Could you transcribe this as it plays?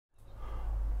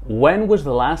When was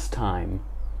the last time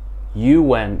you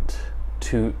went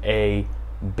to a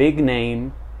big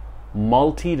name,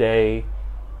 multi-day,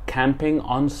 camping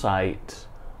on site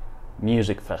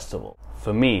music festival?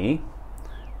 For me,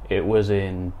 it was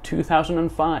in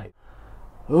 2005.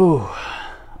 Ooh,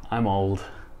 I'm old.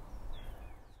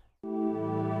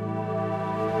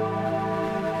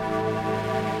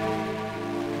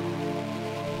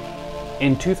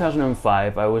 In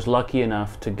 2005, I was lucky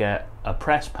enough to get a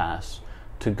press pass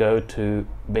to go to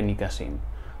Benicassim.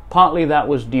 Partly that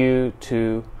was due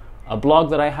to a blog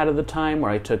that I had at the time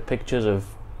where I took pictures of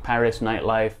Paris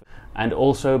nightlife, and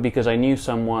also because I knew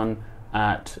someone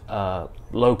at a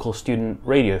local student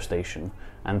radio station,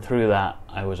 and through that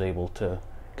I was able to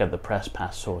get the press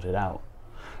pass sorted out.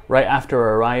 Right after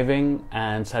arriving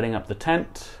and setting up the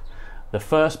tent, the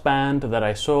first band that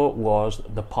I saw was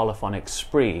the Polyphonic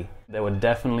Spree. There were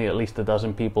definitely at least a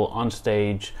dozen people on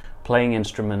stage playing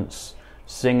instruments,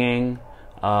 singing.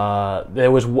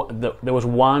 There was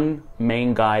one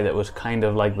main guy that was kind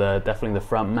of like definitely the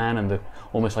front man and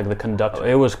almost like the conductor.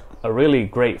 It was a really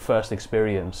great first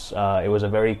experience. It was a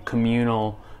very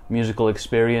communal musical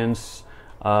experience,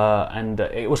 and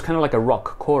it was kind of like a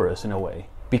rock chorus in a way.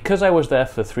 Because I was there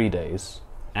for 3 days,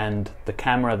 and the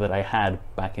camera that I had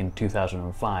back in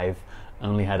 2005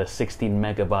 only had a 16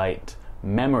 megabyte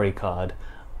memory card,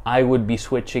 I would be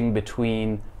switching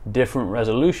between different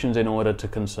resolutions in order to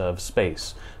conserve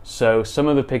space. So some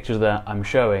of the pictures that I'm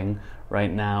showing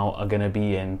right now are going to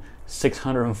be in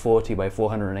 640 by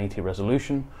 480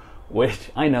 resolution,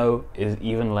 which I know is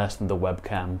even less than the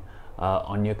webcam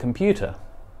on your computer.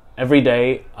 Every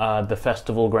day, the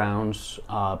festival grounds,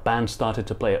 bands started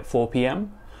to play at 4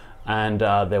 p.m. and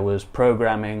there was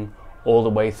programming all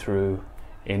the way through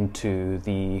into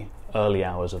the early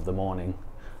hours of the morning,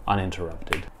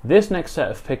 uninterrupted. This next set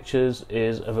of pictures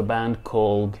is of a band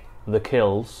called The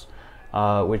Kills,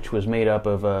 which was made up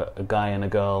of a guy and a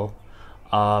girl.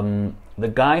 The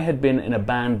guy had been in a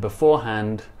band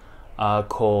beforehand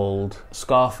called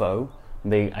Scarfo.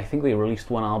 I think they released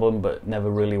one album but never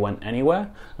really went anywhere,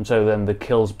 and so then The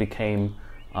Kills became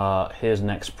his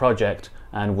next project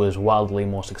and was wildly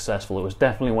more successful. It was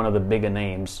definitely one of the bigger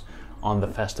names on the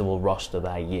festival roster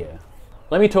that year.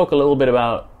 Let me talk a little bit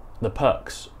about the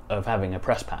perks of having a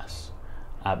press pass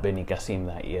at Benicassim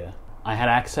that year. I had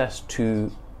access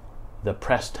to the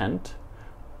press tent,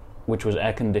 which was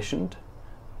air conditioned,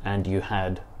 and you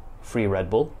had free Red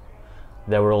Bull.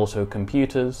 There were also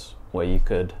computers where you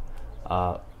could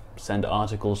send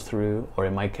articles through, or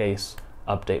in my case,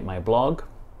 update my blog.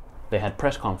 They had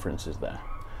press conferences there.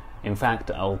 In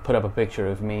fact, I'll put up a picture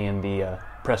of me in the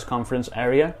press conference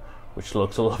area, which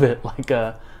looks a little bit like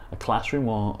a classroom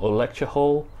or lecture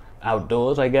hall,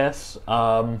 outdoors, I guess.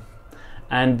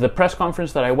 And the press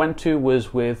conference that I went to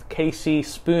was with Casey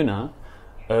Spooner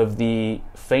of the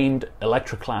famed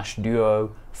Electroclash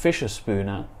duo Fisher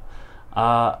Spooner.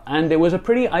 And it was a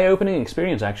pretty eye-opening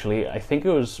experience, actually. I think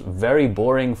it was very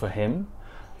boring for him.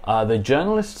 The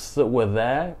journalists that were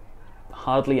there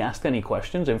hardly asked any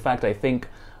questions. In fact, I think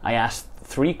I asked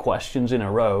 3 questions in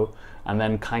a row and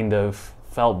then kind of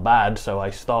felt bad, so I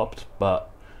stopped. But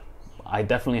I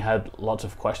definitely had lots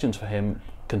of questions for him,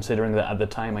 considering that at the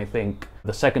time I think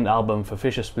the second album for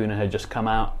Fisher Spooner had just come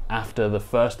out after the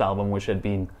first album, which had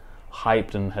been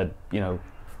hyped and had,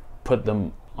 put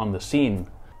them on the scene.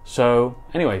 So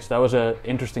anyways, that was an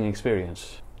interesting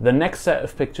experience. The next set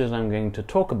of pictures I'm going to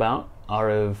talk about are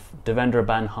of Devendra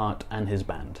Banhart and his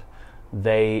band.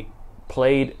 They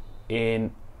played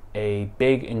in a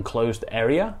big enclosed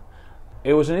area.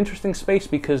 It was an interesting space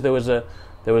because there was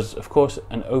of course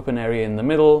an open area in the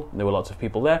middle, there were lots of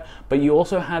people there, but you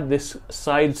also had this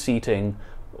side seating,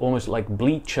 almost like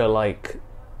bleacher-like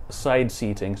side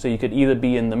seating, so you could either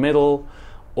be in the middle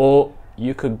or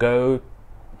you could go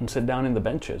and sit down in the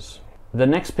benches. The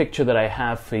next picture that I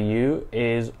have for you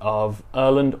is of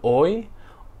Erland Oy,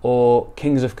 or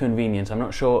Kings of Convenience. I'm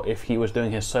not sure if he was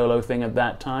doing his solo thing at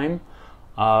that time.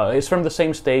 It's from the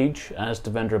same stage as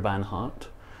Devendra Banhart.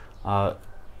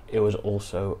 It was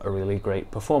also a really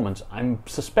great performance. I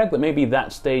suspect that maybe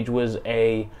that stage was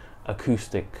a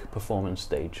acoustic performance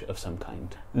stage of some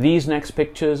kind. These next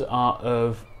pictures are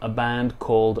of a band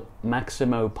called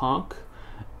Maximo Park,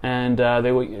 and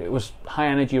it was high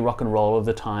energy rock and roll of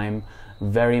the time,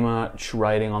 very much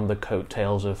riding on the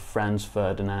coattails of Franz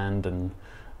Ferdinand and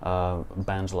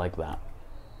bands like that.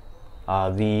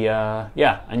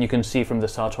 And you can see from the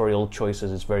sartorial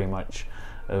choices, it's very much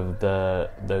of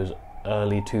those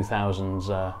early 2000s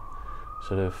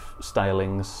sort of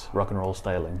stylings, rock and roll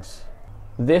stylings.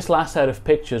 This last set of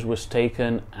pictures was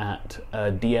taken at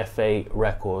DFA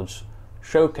Records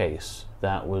showcase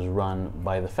that was run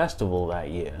by the festival that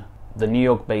year. The New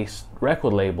York-based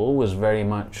record label was very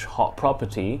much hot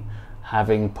property,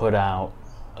 having put out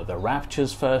the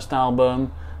Rapture's first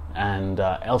album, and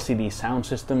LCD Sound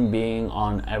System being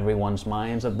on everyone's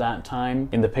minds at that time.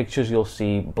 In the pictures you'll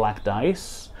see Black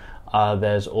Dice,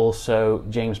 there's also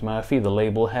James Murphy, the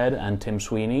label head, and Tim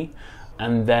Sweeney,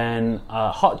 and then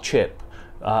Hot Chip,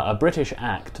 a British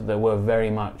act that were very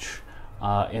much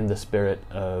in the spirit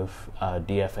of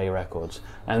DFA Records.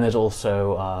 And there's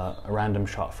also a random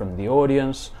shot from the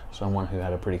audience, someone who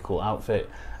had a pretty cool outfit,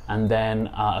 and then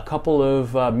a couple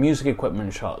of music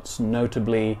equipment shots,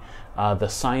 notably the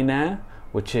Cynair,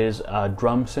 which is a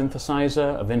drum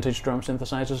synthesizer, a vintage drum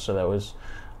synthesizer, so that was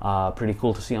pretty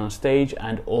cool to see on stage,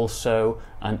 and also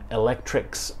an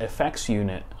Electrics effects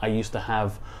unit. I used to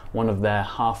have one of their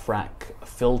half-rack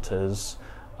filters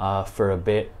for a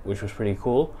bit, which was pretty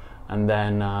cool. And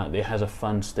then it has a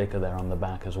fun sticker there on the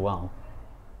back as well.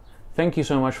 Thank you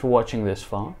so much for watching this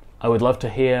far. I would love to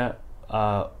hear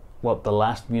what the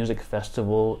last music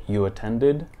festival you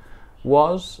attended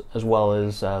was, as well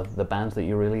as the bands that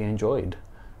you really enjoyed.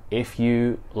 If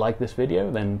you like this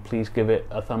video, then please give it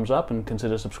a thumbs up and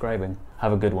consider subscribing.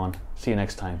 Have a good one. See you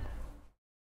next time.